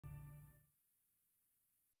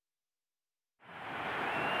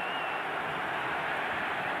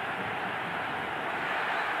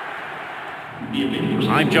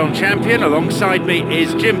I'm John Champion, alongside me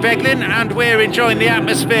is Jim Beglin, and we're enjoying the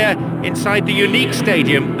atmosphere inside the unique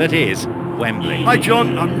stadium that is Wembley. Hi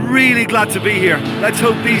John, I'm really glad to be here. Let's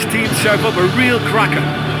hope these teams serve up a real cracker.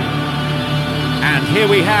 And here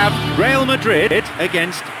we have Real Madrid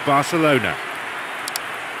against Barcelona.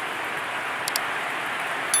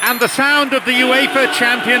 And the sound of the UEFA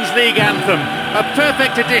Champions League anthem, a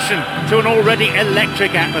perfect addition to an already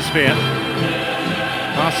electric atmosphere.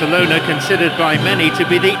 Barcelona considered by many to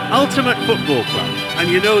be the ultimate football club.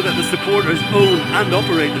 And you know that the supporters own and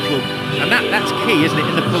operate the club. And that's key, isn't it,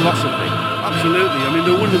 in the philosophy? Absolutely. I mean,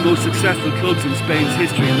 they're one of the most successful clubs in Spain's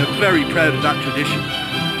history, and they're very proud of that tradition.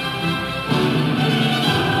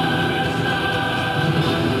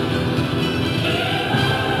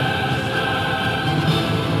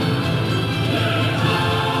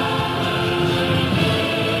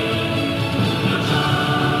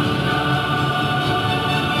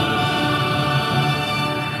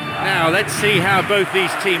 Now, let's see how both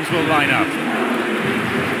these teams will line up.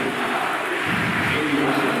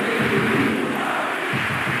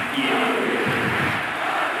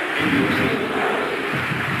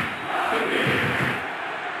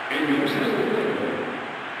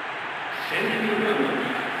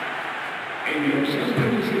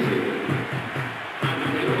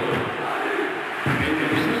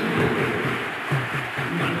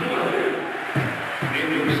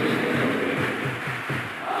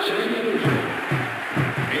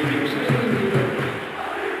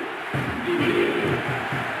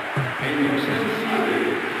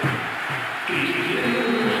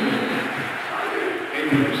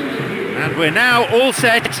 And we're now all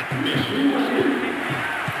set.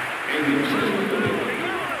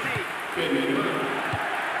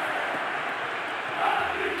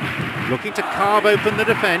 Looking to carve open the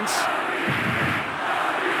defence.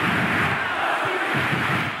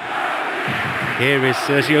 Here is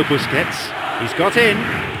Sergio Busquets. He's got in.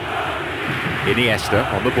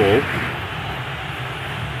 Iniesta on the ball.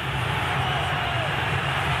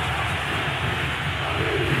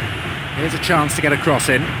 Here's a chance to get a cross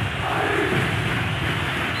in.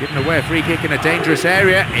 Given away a free kick in a dangerous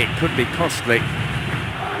area, it could be costly.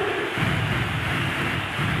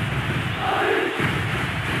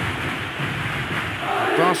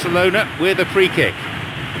 Barcelona with a free kick.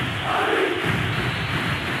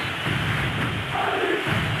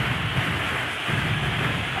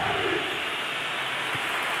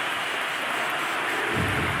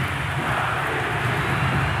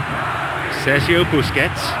 Sergio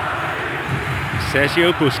Busquets.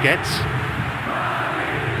 Sergio Busquets.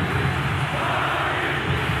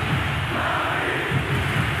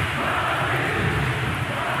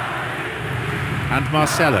 And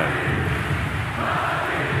Marcelo.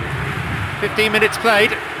 15 minutes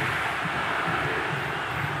played.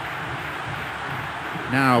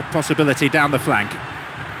 Now possibility down the flank.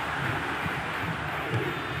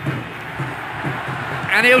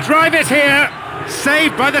 And he'll drive it here.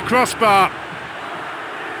 Saved by the crossbar.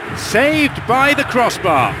 Saved by the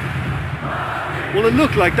crossbar. Well, it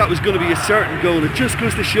looked like that was going to be a certain goal. It just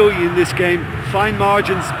goes to show you in this game, fine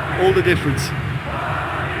margins, all the difference.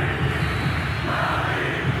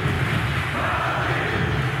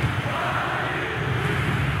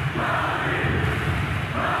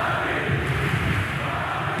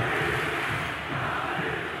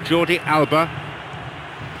 Jordi Alba.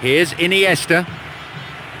 Here's Iniesta.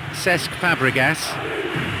 Cesc Fabregas.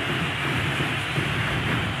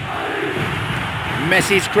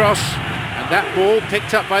 Messi's cross, and that ball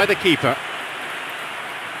picked up by the keeper.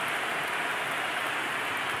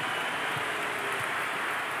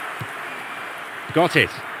 Got it.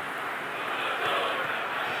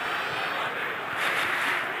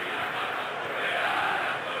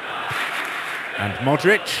 And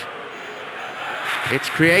Modric. It's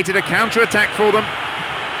created a counter-attack for them.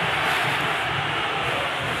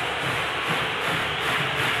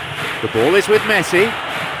 The ball is with Messi.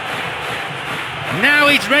 Now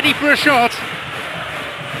he's ready for a shot.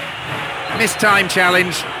 Missed time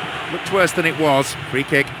challenge. Looked worse than it was. Free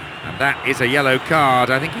kick. And that is a yellow card.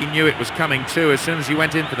 I think he knew it was coming too as soon as he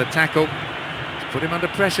went in for the tackle. To put him under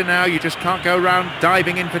pressure now, you just can't go around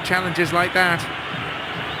diving in for challenges like that.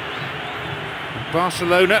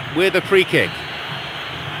 Barcelona with a free kick.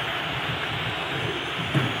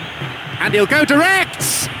 And he'll go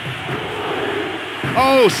direct!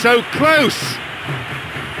 Oh, so close!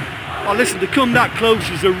 Oh, listen, to come that close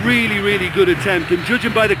is a really, really good attempt, and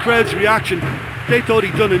judging by the crowd's reaction, they thought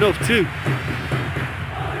he'd done enough too.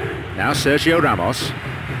 Now Sergio Ramos.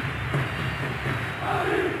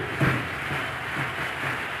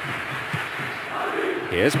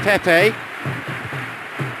 Here's Pepe.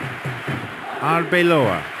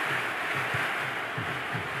 Arbeloa.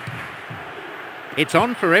 It's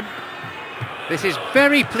on for him. This is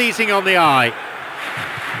very pleasing on the eye.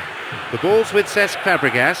 The ball's with Cesc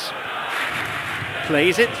Fabregas.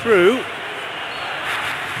 Plays it through.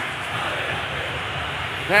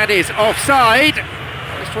 That is offside.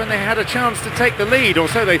 Just when they had a chance to take the lead, or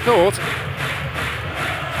so they thought.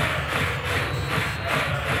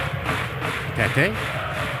 Pepe.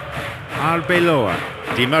 Arbeloa.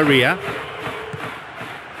 Di Maria.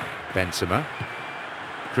 Benzema.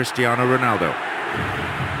 Cristiano Ronaldo.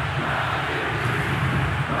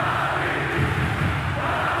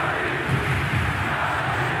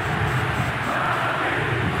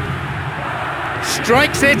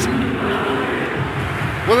 Strikes it.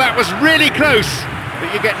 Well, that was really close,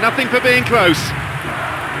 but you get nothing for being close.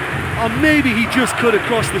 Or maybe he just cut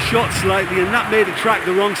across the shot slightly and that made it track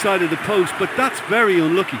the wrong side of the post, but that's very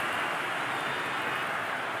unlucky.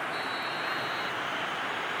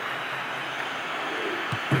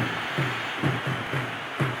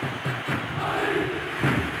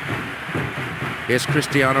 Here's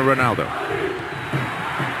Cristiano Ronaldo.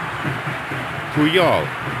 Puyol.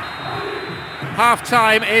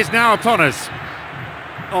 Half-time is now upon us.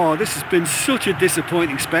 Oh, this has been such a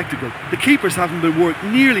disappointing spectacle. The keepers haven't been worked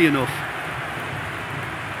nearly enough.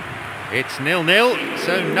 It's 0-0,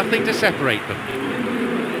 so nothing to separate them.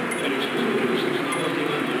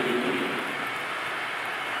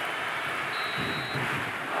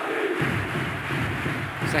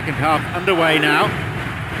 Second half underway now.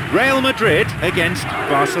 Real Madrid against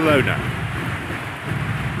Barcelona.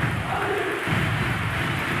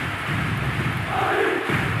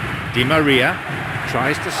 Di Maria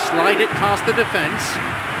tries to slide it past the defence.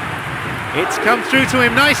 It's come through to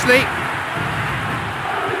him nicely.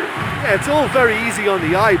 Yeah, it's all very easy on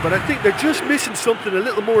the eye, but I think they're just missing something a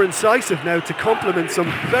little more incisive now to complement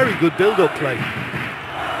some very good build-up play.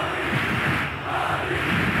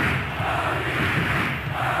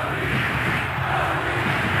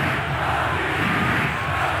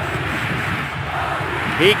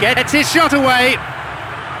 He gets his shot away,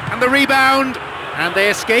 and the rebound, and they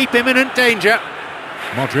escape imminent danger.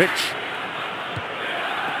 Modric.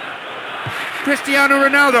 Cristiano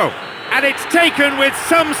Ronaldo, and it's taken with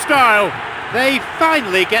some style. They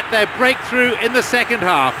finally get their breakthrough in the second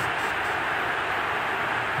half.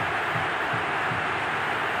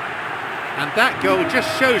 And that goal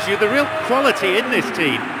just shows you the real quality in this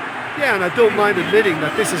team. Yeah, and I don't mind admitting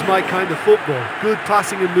that this is my kind of football. Good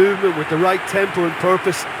passing and movement with the right tempo and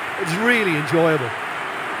purpose. It's really enjoyable.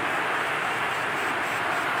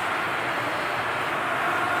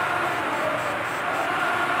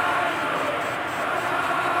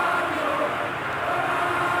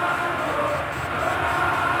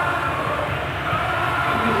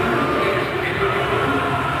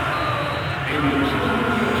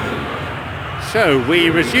 So we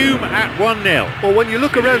resume at 1-0. Well, when you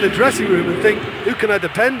look around the dressing room and think, who can I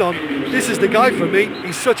depend on? This is the guy for me.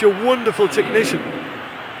 He's such a wonderful technician.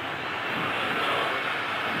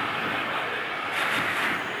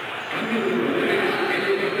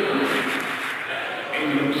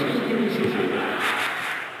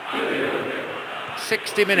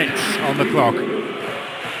 "60 minutes on the clock.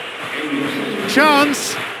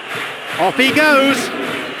 Chance. Off he goes.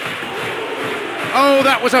 Oh,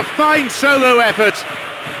 that was a fine solo effort.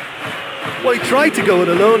 Well, he tried to go it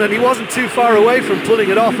alone and he wasn't too far away from pulling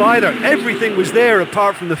it off either. Everything was there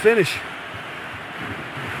apart from the finish.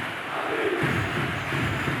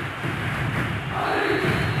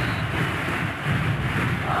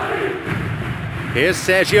 Here's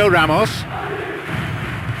Sergio Ramos.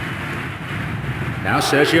 Now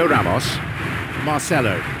Sergio Ramos.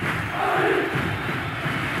 Marcelo.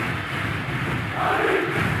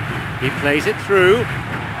 He plays it through.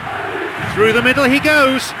 Through the middle he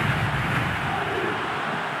goes.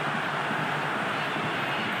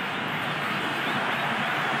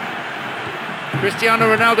 Cristiano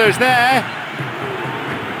Ronaldo's there.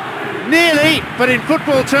 Nearly, but in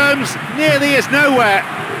football terms, nearly is nowhere.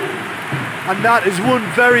 And that is one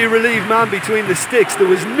very relieved man between the sticks. There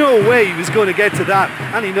was no way he was going to get to that,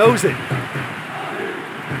 and he knows it.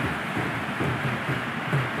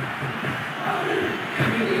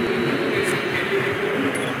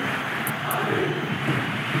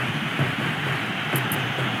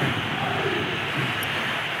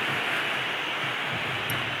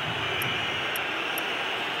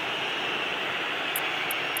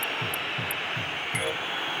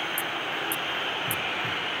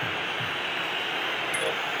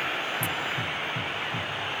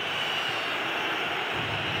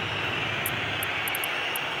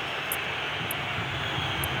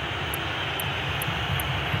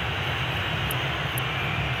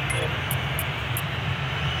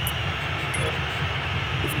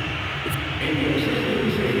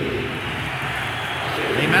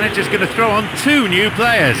 manager's going to throw on 2 new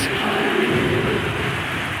players.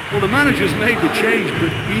 Well, the manager's made the change,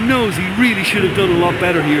 but he knows he really should have done a lot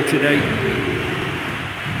better here today.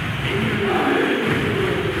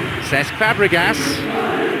 Cesc Fabregas,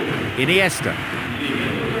 Iniesta.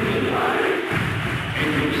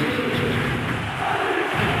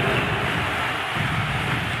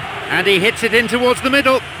 And he hits it in towards the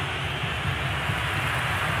middle.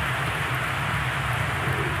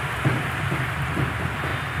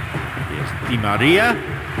 Here's Di Maria.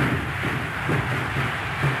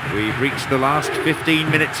 We've reached the last 15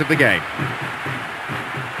 minutes of the game.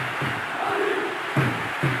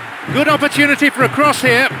 Good opportunity for a cross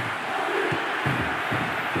here.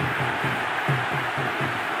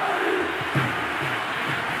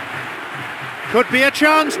 Could be a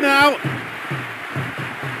chance now.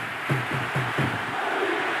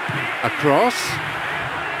 A cross.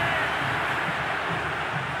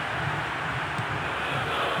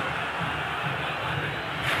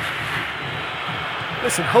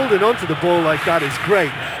 Listen, holding on to the ball like that is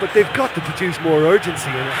great, but they've got to produce more urgency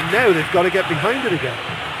in it, and now they've got to get behind it again.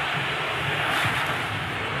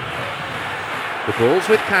 The ball's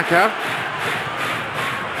with Kaká.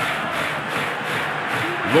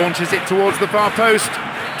 Launches it towards the far post.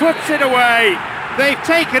 Puts it away. They've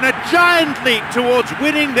taken a giant leap towards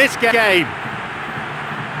winning this game.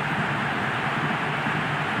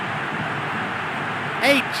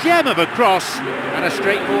 A gem of a cross and a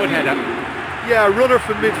straightforward header. Yeah, a runner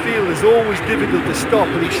from midfield is always difficult to stop,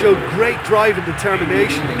 but he showed great drive and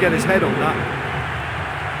determination to get his head on that.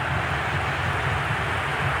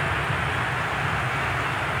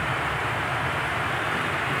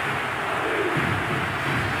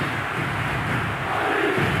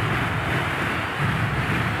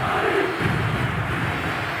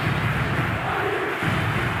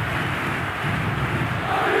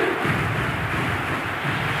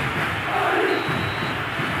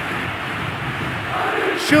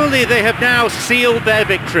 Surely they have now sealed their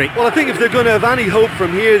victory. Well, I think if they're going to have any hope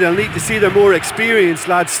from here, they'll need to see their more experienced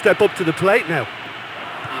lads step up to the plate now.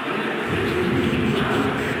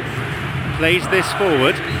 Plays this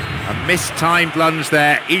forward. A mistimed lunge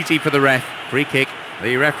there, easy for the ref. Free kick.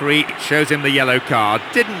 The referee shows him the yellow card.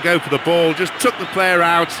 Didn't go for the ball, just took the player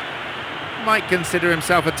out. Might consider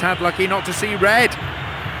himself a tad lucky not to see red.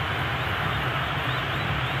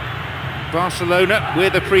 Barcelona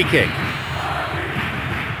with a free kick.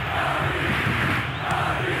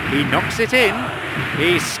 He knocks it in.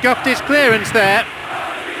 He scuffed his clearance there.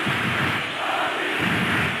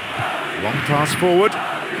 Long pass forward.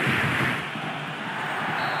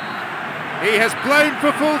 He has blown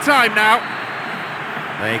for full time now.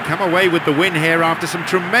 They come away with the win here after some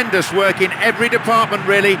tremendous work in every department,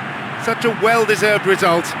 really. Such a well-deserved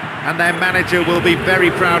result, and their manager will be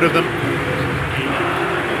very proud of them.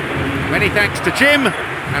 Many thanks to Jim,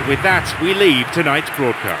 and with that we leave tonight's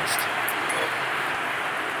broadcast.